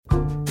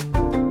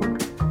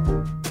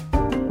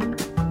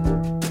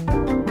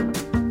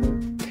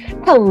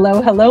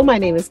Hello, hello. My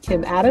name is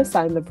Kim Addis.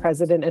 I'm the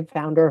president and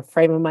founder of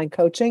Frame of Mind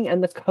Coaching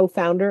and the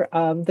co-founder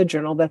of the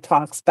Journal That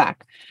Talks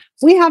Back.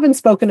 We haven't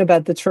spoken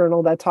about the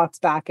Journal That Talks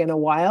Back in a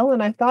while,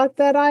 and I thought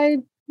that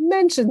I'd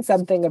mention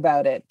something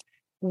about it.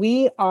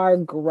 We are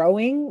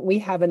growing. We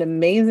have an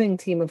amazing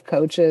team of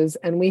coaches,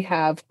 and we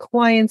have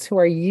clients who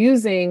are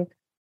using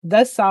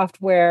the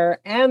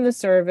software and the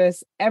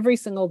service every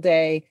single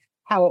day.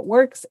 How it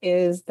works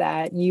is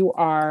that you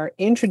are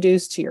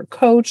introduced to your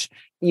coach.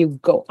 You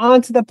go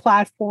onto the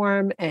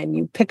platform and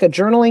you pick a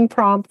journaling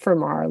prompt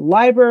from our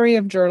library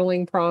of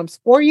journaling prompts,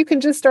 or you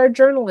can just start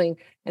journaling.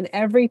 And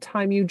every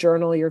time you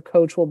journal, your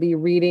coach will be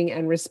reading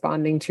and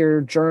responding to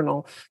your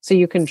journal. So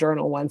you can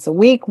journal once a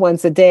week,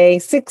 once a day,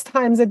 6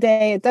 times a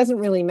day. It doesn't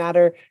really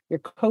matter. Your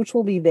coach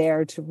will be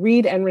there to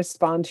read and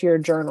respond to your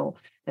journal.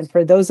 And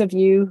for those of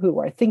you who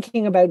are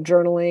thinking about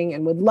journaling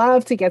and would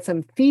love to get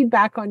some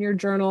feedback on your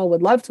journal,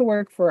 would love to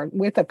work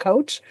with a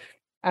coach,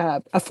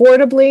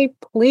 affordably,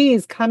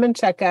 please come and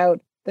check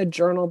out the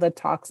Journal That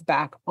Talks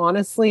Back.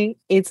 Honestly,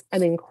 it's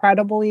an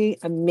incredibly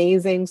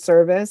amazing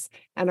service,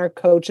 and our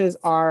coaches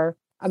are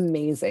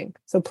amazing.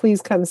 So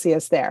please come see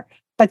us there.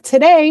 But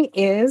today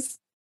is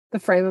the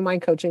Frame of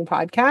Mind Coaching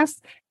Podcast,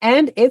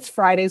 and it's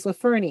Fridays with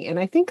Fernie. And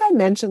I think I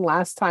mentioned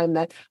last time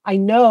that I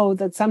know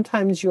that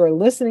sometimes you're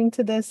listening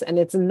to this and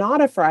it's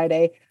not a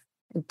Friday.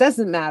 It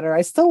doesn't matter.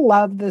 I still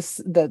love this,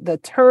 the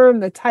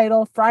term, the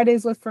title,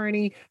 Fridays with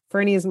Fernie.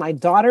 Fernie is my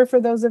daughter,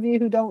 for those of you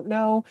who don't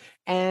know,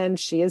 and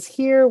she is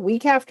here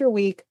week after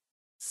week,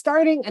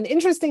 starting an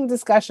interesting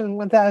discussion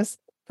with us.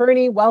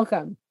 Fernie,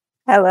 welcome.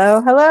 Hello,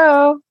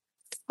 hello.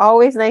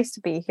 Always nice to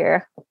be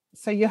here.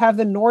 So you have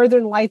the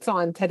Northern Lights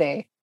on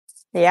today.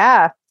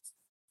 Yeah.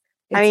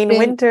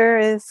 Winter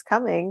is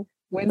coming.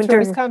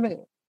 Winter is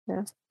coming.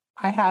 Yeah.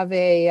 I have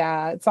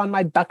it's on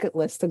my bucket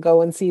list to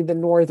go and see the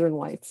Northern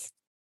Lights.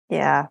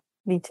 Yeah,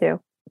 me too.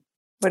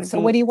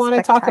 So what do you want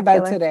to talk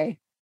about today?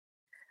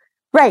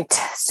 Right.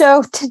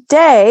 So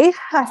today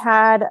I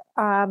had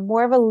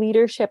more of a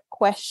leadership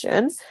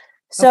question.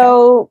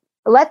 So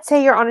let's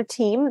say you're on a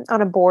team,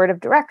 on a board of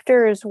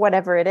directors,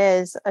 whatever it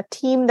is, a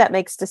team that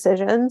makes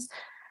decisions,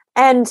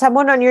 and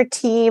someone on your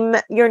team,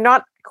 you're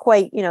not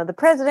quite, the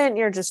president,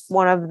 you're just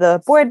one of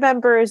the board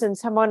members, and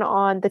someone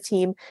on the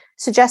team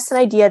suggests an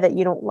idea that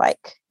you don't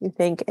like. You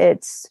think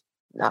it's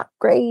not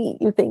great.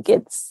 You think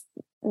it's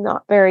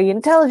not very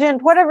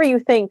intelligent, whatever you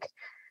think.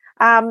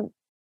 And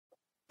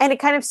it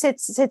kind of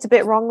sits a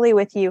bit wrongly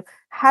with you.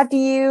 How do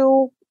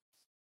you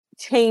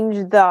change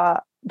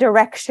the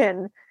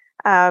direction,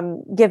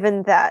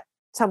 given that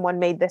someone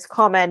made this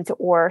comment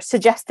or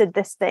suggested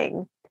this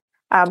thing,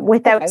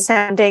 without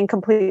sounding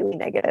completely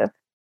negative?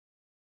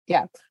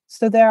 Yeah.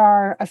 So there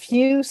are a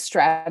few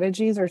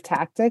strategies or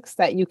tactics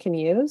that you can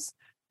use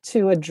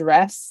to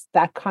address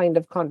that kind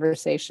of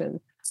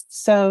conversation.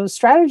 So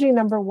strategy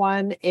number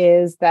 1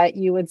 is that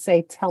you would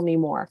say, tell me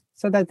more,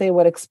 so that they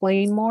would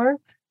explain more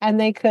and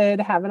they could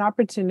have an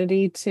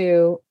opportunity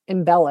to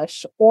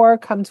embellish or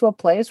come to a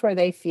place where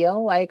they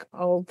feel like,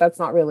 oh, that's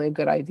not really a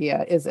good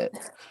idea, is it?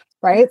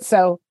 Right?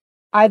 So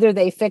either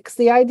they fix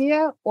the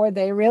idea or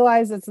they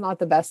realize it's not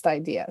the best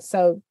idea.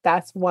 So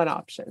that's one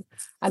option.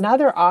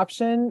 Another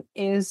option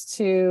is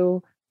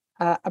to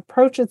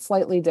approach it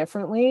slightly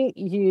differently.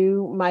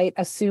 You might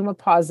assume a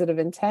positive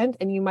intent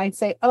and you might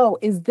say, oh,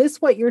 is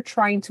this what you're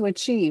trying to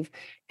achieve?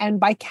 And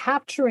by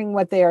capturing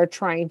what they are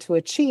trying to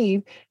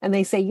achieve, and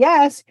they say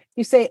yes,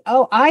 you say,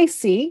 oh, I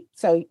see.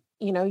 So,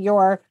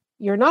 you're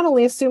not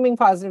only assuming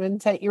positive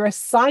intent, you're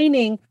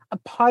assigning a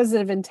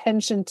positive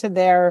intention to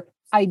their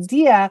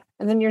idea.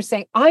 And then you're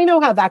saying, I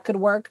know how that could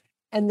work.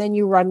 And then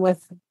you run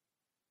with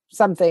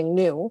something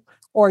new,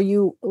 or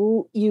you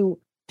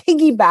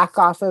piggyback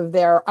off of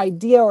their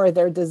idea or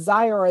their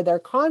desire or their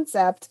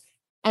concept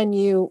and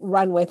you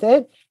run with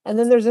it. And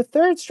then there's a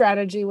third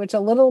strategy, which is a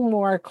little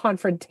more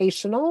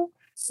confrontational,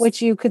 which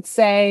you could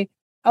say,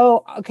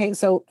 oh, okay,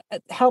 so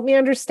help me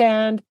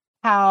understand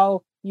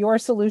how your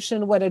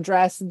solution would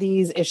address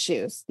these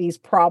issues, these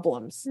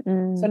problems.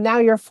 So now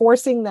you're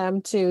forcing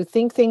them to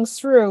think things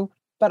through,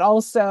 but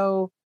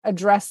also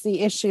address the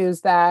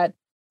issues that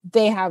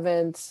they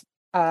haven't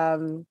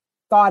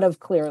thought of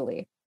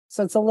clearly.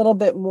 So it's a little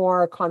bit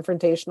more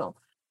confrontational.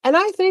 And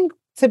I think,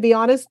 to be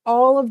honest,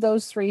 all of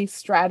those 3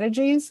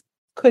 strategies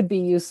could be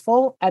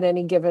useful at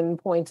any given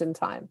point in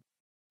time.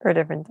 For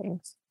different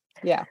things.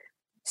 Yeah.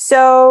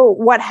 So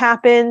what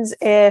happens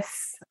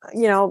if,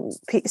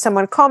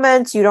 someone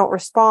comments, you don't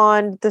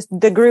respond,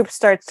 the group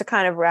starts to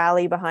kind of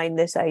rally behind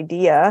this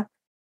idea?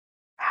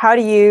 How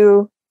do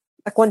you,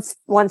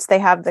 once they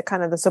have the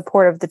kind of the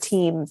support of the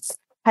team,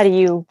 how do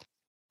you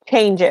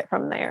change it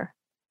from there?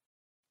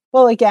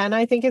 Well, again,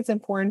 I think it's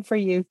important for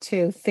you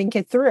to think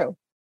it through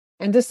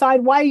and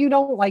decide why you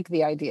don't like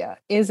the idea.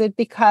 Is it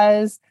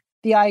because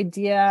the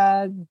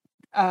idea,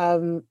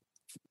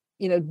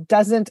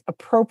 doesn't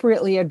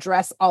appropriately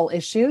address all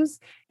issues?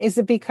 Is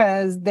it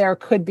because there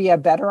could be a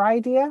better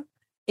idea?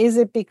 Is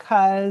it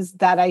because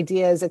that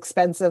idea is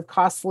expensive,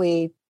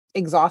 costly,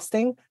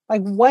 exhausting?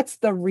 Like, what's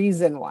the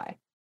reason why?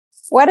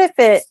 what if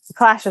it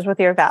clashes with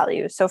your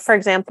values? So for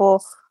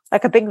example,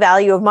 like a big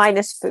value of mine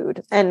is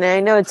food. And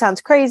I know it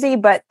sounds crazy,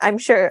 but I'm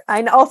sure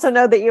I also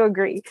know that you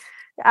agree.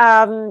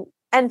 And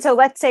so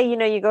let's say,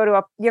 you go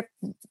to you're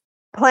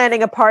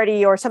planning a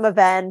party or some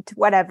event,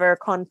 whatever,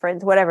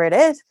 conference, whatever it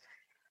is.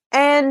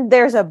 And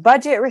there's a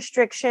budget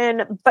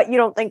restriction, but you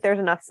don't think there's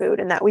enough food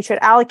and that we should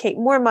allocate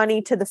more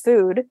money to the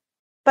food.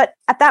 But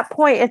at that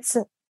point, it's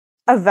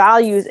a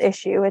values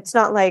issue. It's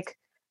not like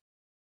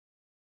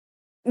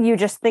you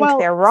just think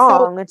they're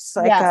wrong. It's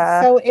like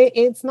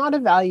it's not a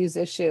values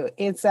issue.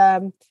 It's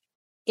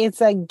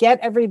a get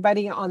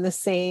everybody on the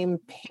same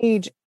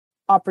page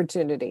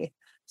opportunity.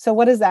 So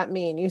what does that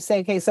mean? You say,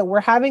 okay, so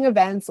we're having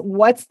events.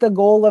 What's the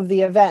goal of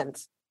the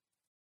event?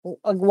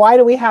 Why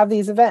do we have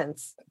these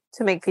events?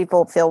 To make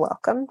people feel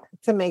welcome.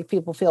 To make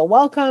people feel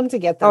welcome, to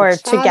get them or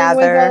to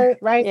gather,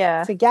 right?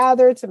 Yeah, to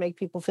gather, to make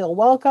people feel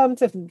welcome,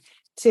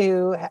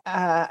 to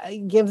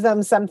give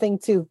them something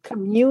to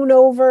commune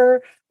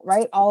over,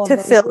 right? All to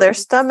of fill their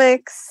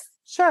stomachs.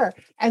 Sure.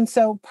 And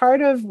so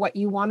part of what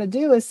you want to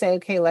do is say,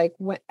 okay, like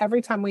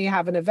every time we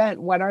have an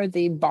event, what are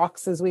the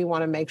boxes we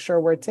want to make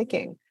sure we're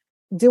ticking?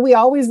 Do we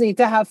always need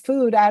to have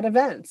food at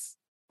events?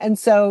 And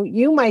so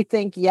you might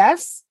think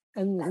yes,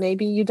 and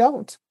maybe you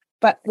don't.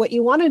 But what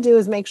you want to do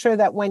is make sure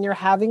that when you're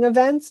having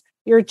events,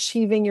 you're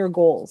achieving your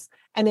goals.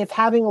 And if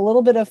having a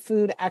little bit of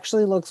food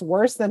actually looks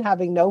worse than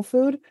having no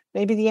food,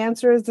 maybe the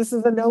answer is this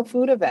is a no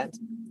food event.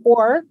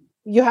 Or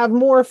you have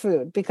more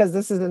food because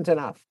this isn't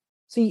enough.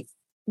 So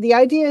the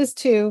idea is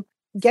to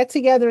get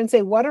together and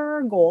say, what are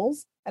our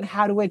goals and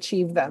how to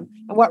achieve them?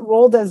 And what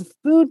role does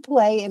food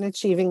play in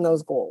achieving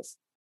those goals?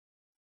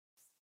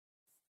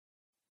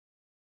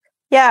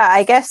 Yeah,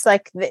 I guess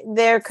like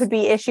there could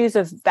be issues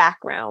of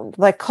background,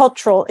 like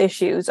cultural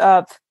issues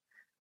of,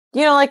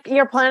 like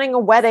you're planning a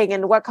wedding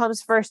and what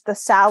comes first, the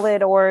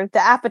salad or the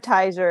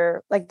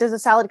appetizer? Like, does the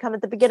salad come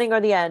at the beginning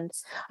or the end?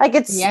 Like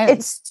it's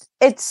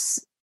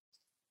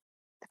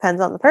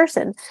depends on the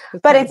person,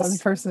 but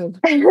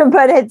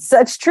it's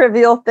such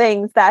trivial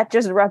things that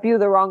just rub you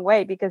the wrong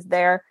way because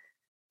they're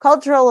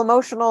cultural,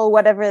 emotional,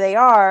 whatever they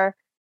are.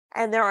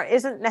 And there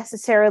isn't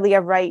necessarily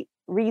a right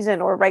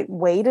reason or right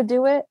way to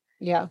do it.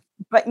 Yeah.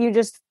 But you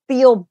just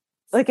feel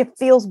like it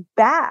feels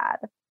bad.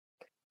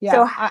 Yeah.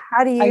 So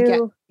how do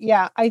you?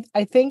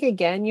 I think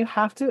again,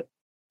 I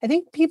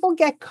think people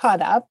get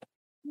caught up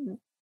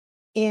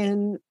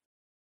in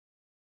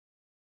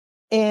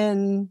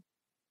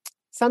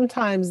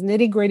sometimes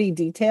nitty-gritty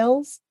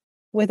details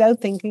without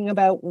thinking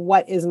about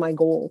what is my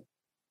goal.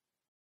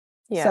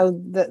 Yeah. So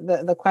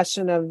the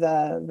question of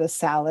the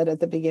salad at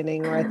the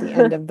beginning or at the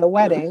end of the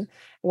wedding,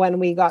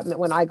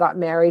 when I got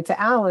married to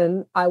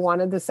Alan, I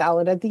wanted the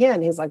salad at the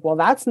end. He's like, well,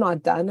 that's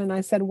not done. And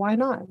I said, why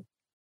not?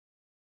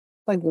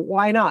 Like,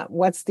 why not?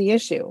 What's the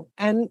issue?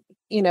 And,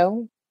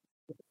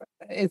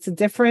 it's a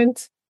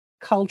different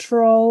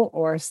cultural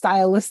or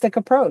stylistic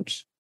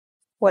approach.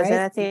 Was it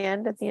at the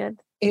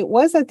end? It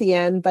was at the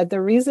end, but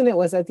the reason it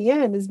was at the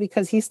end is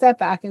because he stepped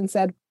back and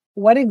said,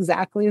 what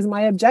exactly is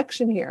my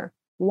objection here?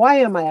 Why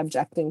am I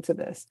objecting to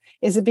this?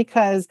 Is it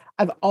because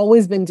I've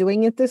always been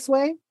doing it this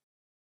way?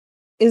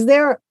 Is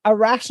there a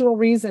rational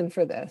reason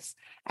for this?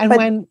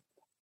 And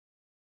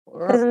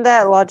doesn't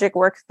that logic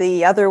work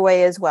the other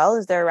way as well?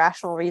 Is there a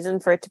rational reason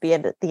for it to be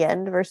at the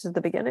end versus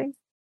the beginning?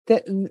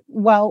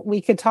 Well,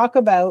 we could talk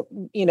about,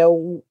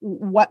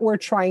 what we're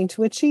trying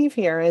to achieve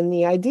here. And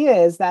the idea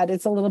is that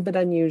it's a little bit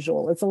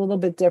unusual. It's a little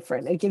bit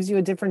different. It gives you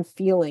a different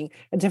feeling,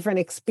 a different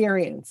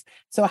experience.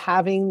 So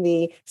having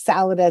the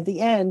salad at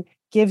the end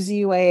gives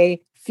you a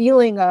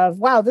feeling of,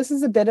 wow, this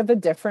is a bit of a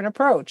different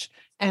approach.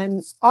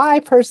 And I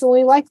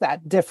personally like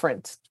that,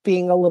 different,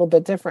 being a little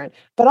bit different.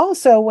 But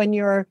also when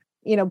you're,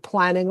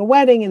 planning a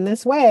wedding in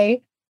this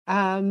way,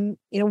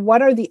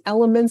 what are the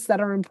elements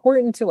that are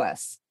important to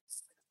us?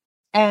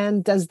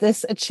 And does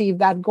this achieve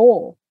that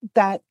goal?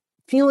 That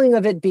feeling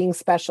of it being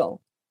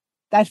special,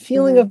 that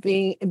feeling of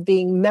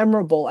being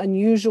memorable,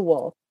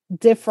 unusual,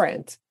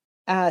 different,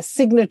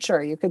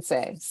 signature, you could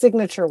say,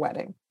 signature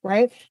wedding,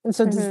 right? And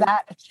so does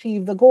that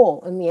achieve the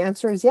goal? And the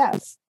answer is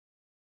yes.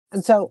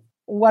 And so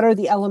what are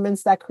the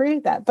elements that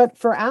create that? But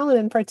for Alan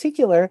in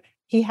particular,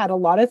 he had a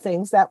lot of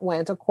things that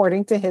went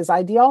according to his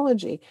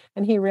ideology.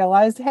 And he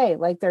realized, hey,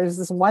 like there's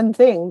this one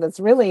thing that's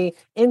really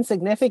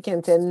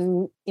insignificant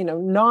and,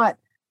 not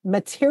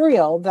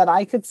material that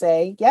I could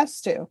say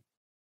yes to.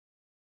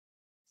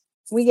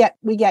 We get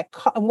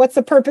what's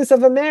the purpose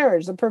of a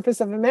marriage? The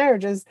purpose of a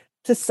marriage is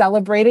to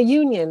celebrate a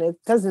union. It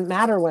doesn't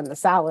matter when the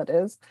salad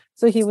is.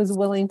 So he was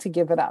willing to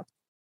give it up.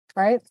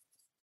 Right?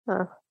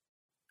 Huh.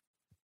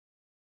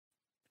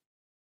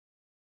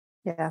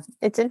 Yeah,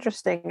 it's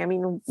interesting. I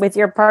mean, with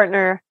your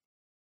partner,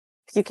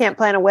 if you can't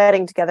plan a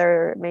wedding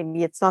together,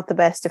 maybe it's not the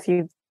best if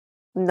you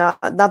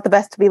not the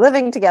best to be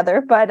living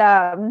together, but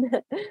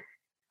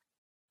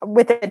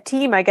with a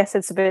team, I guess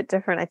it's a bit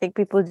different. I think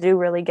people do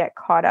really get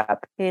caught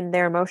up in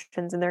their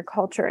emotions and their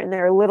culture and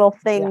their little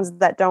things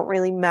that don't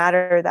really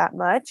matter that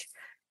much.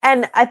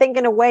 And I think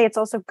in a way, it's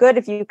also good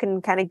if you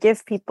can kind of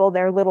give people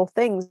their little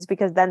things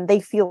because then they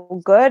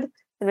feel good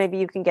and maybe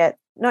you can get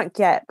not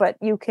get, but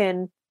you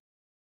can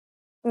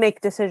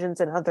make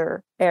decisions in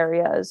other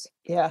areas.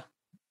 Yeah.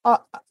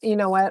 You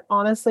know what?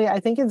 Honestly, I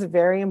think it's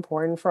very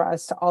important for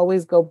us to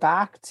always go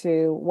back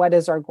to what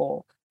is our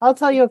goal. I'll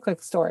tell you a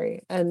quick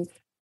story. And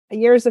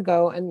years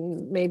ago,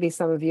 and maybe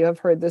some of you have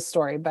heard this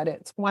story, but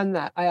it's one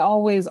that I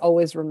always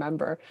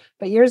remember.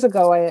 But years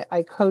ago,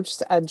 I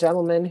coached a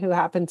gentleman who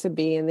happened to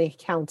be in the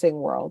accounting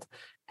world.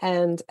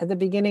 And at the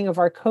beginning of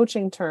our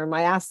coaching term,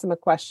 I asked him a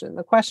question.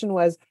 The question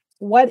was,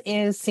 what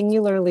is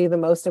singularly the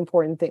most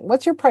important thing?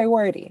 What's your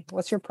priority?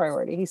 What's your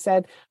priority? He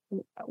said,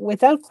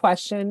 without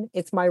question,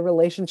 it's my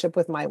relationship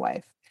with my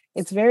wife.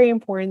 It's very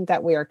important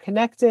that we are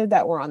connected,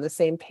 that we're on the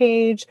same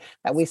page,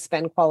 that we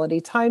spend quality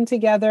time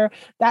together.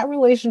 That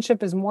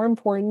relationship is more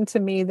important to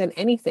me than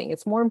anything.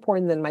 It's more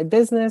important than my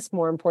business,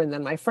 more important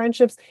than my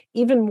friendships,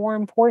 even more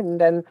important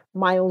than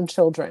my own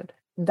children.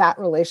 That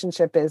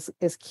relationship is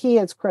key,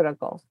 it's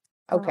critical.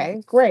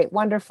 Okay, great,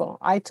 wonderful.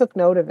 I took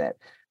note of it.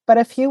 But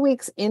a few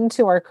weeks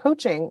into our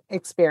coaching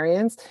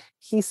experience,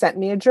 he sent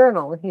me a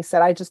journal. He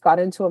said, I just got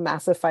into a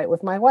massive fight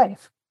with my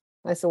wife.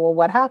 I said, well,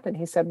 what happened?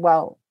 He said,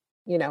 well,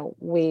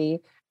 we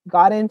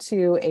got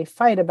into a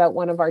fight about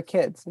one of our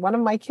kids. One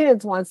of my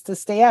kids wants to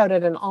stay out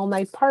at an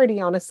all-night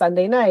party on a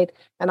Sunday night.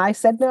 And I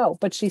said no,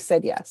 but she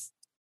said yes.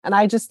 And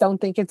I just don't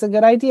think it's a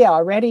good idea.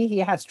 Already he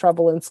has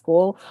trouble in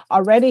school.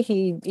 Already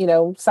he,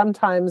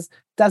 sometimes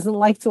doesn't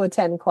like to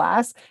attend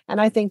class. And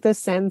I think this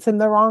sends him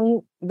the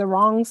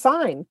wrong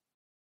sign.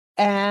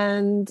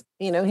 And,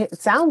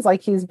 it sounds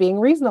like he's being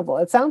reasonable.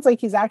 It sounds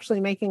like he's actually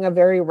making a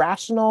very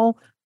rational,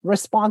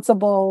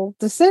 responsible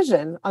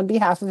decision on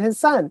behalf of his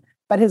son.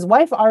 But his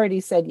wife already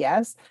said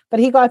yes.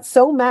 But he got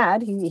so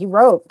mad, he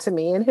wrote to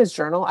me in his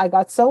journal, I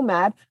got so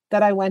mad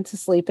that I went to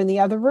sleep in the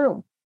other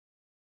room.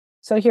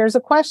 So here's a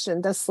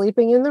question. Does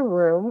sleeping in the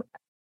room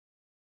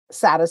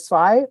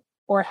satisfy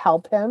or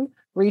help him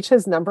reach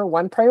his number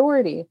one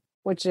priority,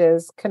 which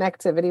is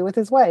connectivity with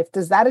his wife?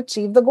 Does that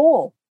achieve the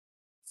goal?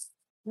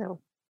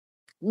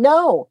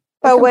 No.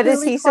 But what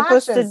is he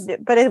supposed to do?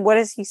 But what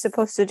is he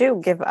supposed to do?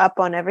 Give up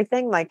on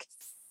everything? Like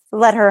not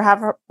let her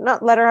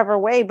have her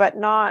way, but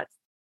not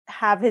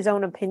have his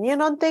own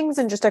opinion on things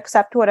and just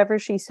accept whatever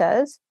she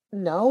says?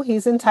 No,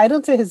 he's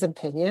entitled to his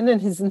opinion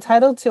and he's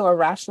entitled to a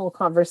rational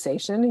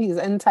conversation. He's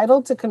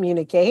entitled to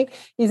communicate.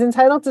 He's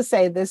entitled to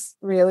say, this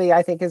really,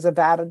 I think, is a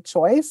bad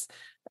choice.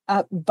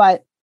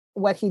 But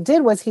what he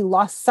did was he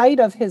lost sight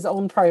of his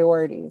own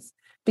priorities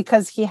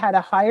because he had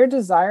a higher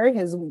desire.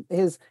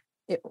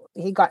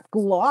 He got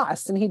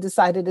lost and he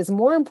decided it's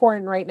more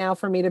important right now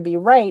for me to be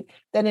right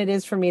than it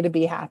is for me to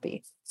be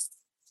happy.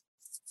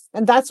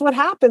 And that's what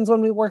happens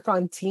when we work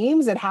on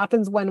teams. It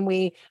happens when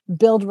we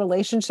build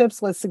relationships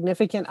with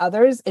significant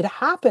others. It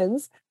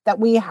happens that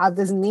we have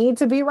this need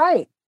to be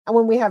right. And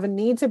when we have a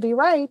need to be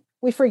right,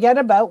 we forget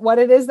about what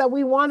it is that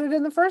we wanted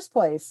in the first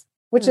place,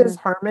 which is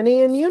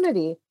harmony and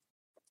unity.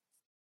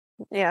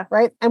 Yeah.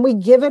 Right. And we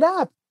give it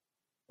up.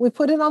 We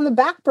put it on the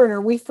back burner.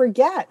 We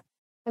forget.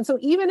 And so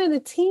even in a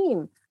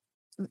team,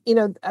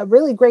 a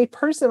really great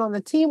person on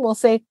the team will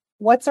say,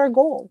 what's our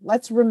goal?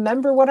 Let's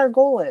remember what our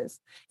goal is.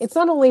 It's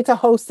not only to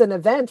host an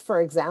event, for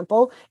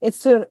example, it's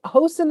to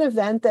host an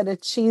event that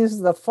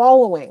achieves the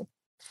following.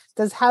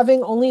 Does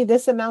having only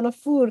this amount of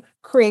food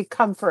create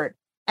comfort?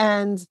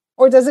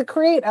 Or does it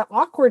create an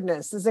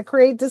awkwardness? Does it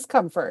create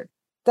discomfort?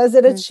 Does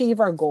it achieve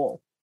our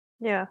goal?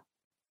 Yeah.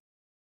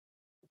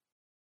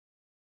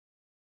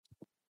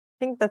 I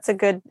think that's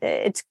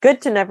it's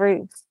good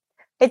to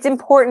it's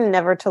important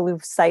never to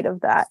lose sight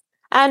of that.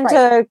 And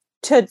right.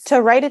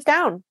 to write it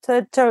down,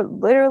 to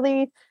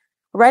literally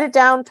write it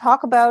down,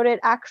 talk about it,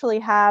 actually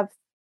have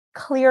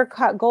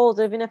clear-cut goals,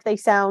 even if they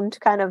sound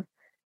kind of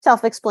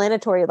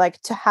self-explanatory,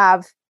 like to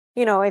have,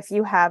 if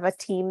you have a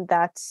team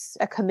that's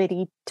a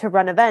committee to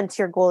run events,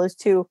 your goal is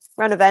to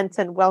run events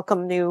and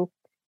welcome new,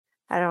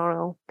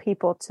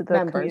 people to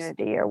the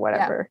community or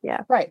whatever.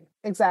 Yeah. Right.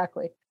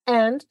 Exactly.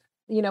 And,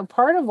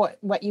 part of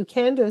what you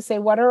can do is say,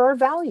 what are our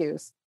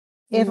values?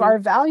 If our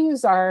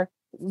values are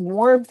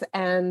warmth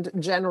and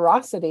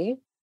generosity,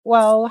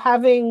 well,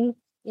 having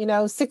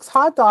 6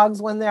 hot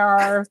dogs when there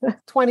are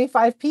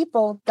 25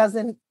 people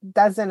doesn't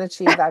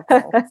achieve that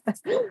goal.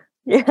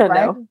 Yeah,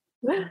 right?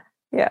 No.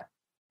 Yeah.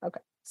 Okay.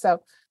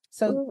 So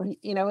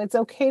it's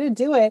okay to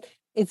do it.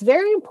 It's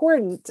very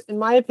important, in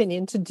my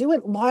opinion, to do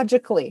it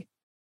logically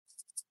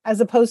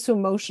as opposed to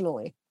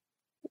emotionally.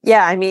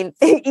 Yeah, I mean,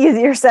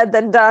 easier said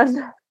than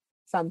done.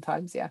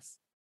 Sometimes, yes.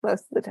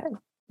 Most of the time.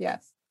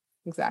 Yes,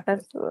 exactly.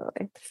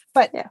 Absolutely.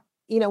 But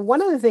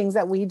one of the things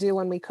that we do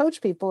when we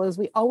coach people is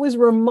we always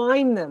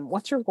remind them,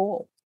 what's your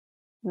goal?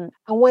 And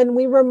when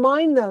we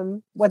remind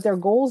them what their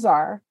goals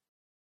are,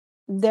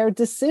 their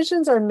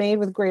decisions are made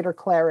with greater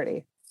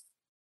clarity.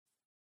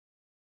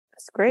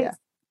 That's great.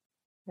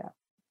 Yeah.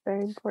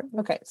 Very important.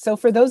 Okay. So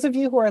for those of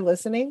you who are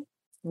listening,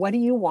 what do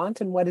you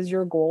want and what is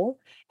your goal?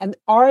 And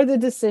are the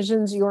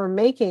decisions you're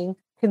making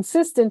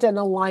consistent and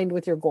aligned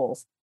with your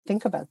goals?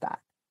 Think about that.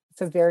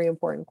 It's a very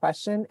important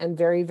question and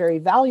very, very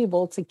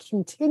valuable to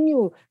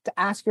continue to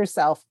ask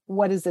yourself,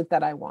 what is it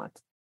that I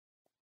want?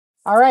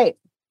 All right,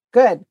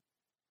 good.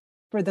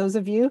 for those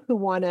of you who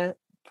want to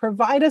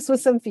provide us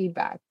with some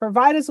feedback,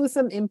 provide us with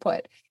some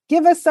input,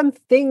 give us some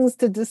things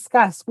to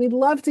discuss. We'd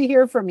love to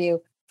hear from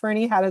you.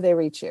 Fernie, how do they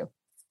reach you?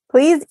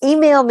 Please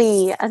email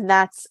me, and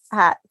that's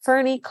at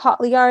Fernie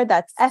Kotlyar.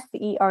 That's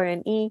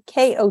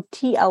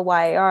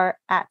FernieKotlyar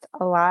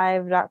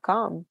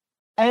 @alive.com.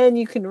 And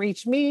you can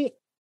reach me.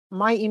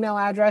 My email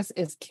address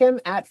is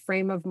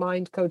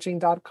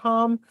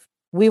kim@frameofmindcoaching.com.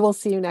 We will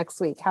see you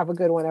next week. Have a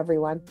good one,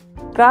 everyone.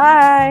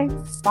 Bye.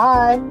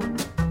 Bye.